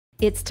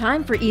It's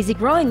time for easy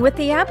growing with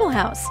the Apple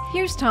House.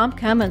 Here's Tom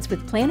Cummins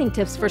with planting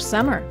tips for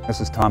summer. This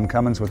is Tom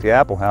Cummins with the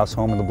Apple House,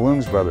 home of the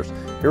Blooms Brothers.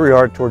 Here we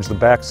are towards the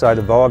back side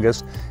of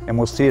August, and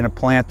we'll see in a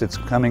plant that's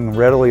coming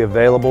readily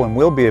available and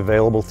will be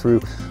available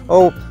through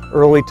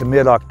early to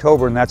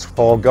mid-October, and that's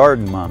fall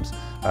garden mums.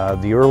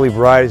 The early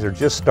varieties are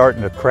just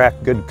starting to crack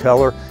good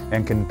color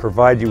and can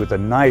provide you with a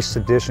nice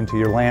addition to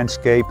your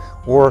landscape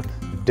or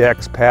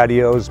decks,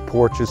 patios,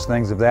 porches,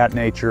 things of that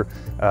nature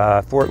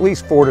for at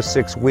least 4 to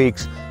 6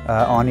 weeks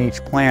on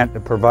each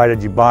plant,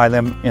 provided you buy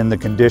them in the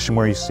condition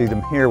where you see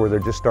them here, where they're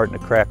just starting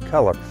to crack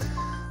color.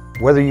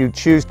 Whether you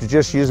choose to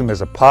just use them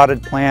as a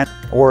potted plant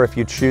or if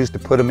you choose to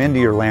put them into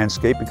your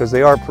landscape, because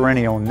they are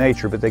perennial in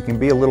nature, but they can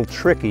be a little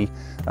tricky.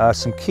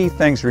 Some key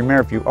things to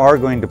remember if you are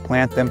going to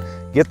plant them: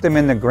 get them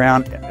in the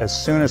ground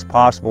as soon as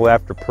possible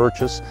after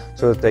purchase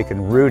so that they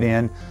can root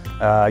in.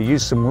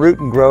 Use some root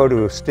and grow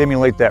to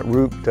stimulate that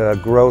root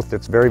growth.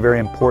 That's very, very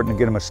important to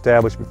get them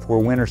established before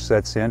winter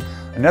sets in.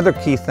 Another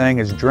key thing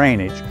is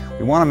drainage.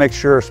 We want to make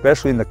sure,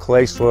 especially in the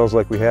clay soils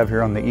like we have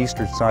here on the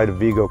eastern side of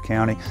Vigo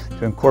County,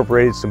 to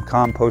incorporate some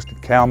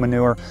composted cow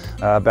manure,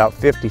 about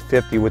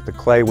 50-50 with the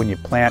clay when you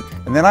plant.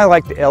 And then I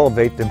like to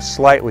elevate them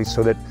slightly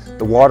so that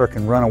the water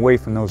can run away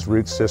from those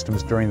root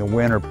systems during the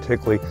winter,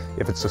 particularly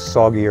if it's a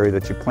soggy area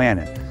that you plant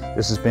in.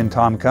 This has been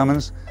Tom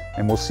Cummins,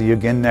 and we'll see you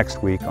again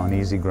next week on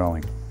Easy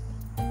Growing.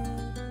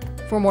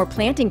 For more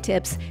planting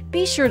tips,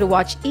 be sure to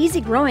watch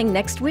Easy Growing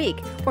next week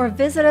or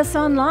visit us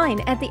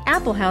online at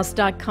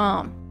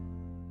theapplehouse.com.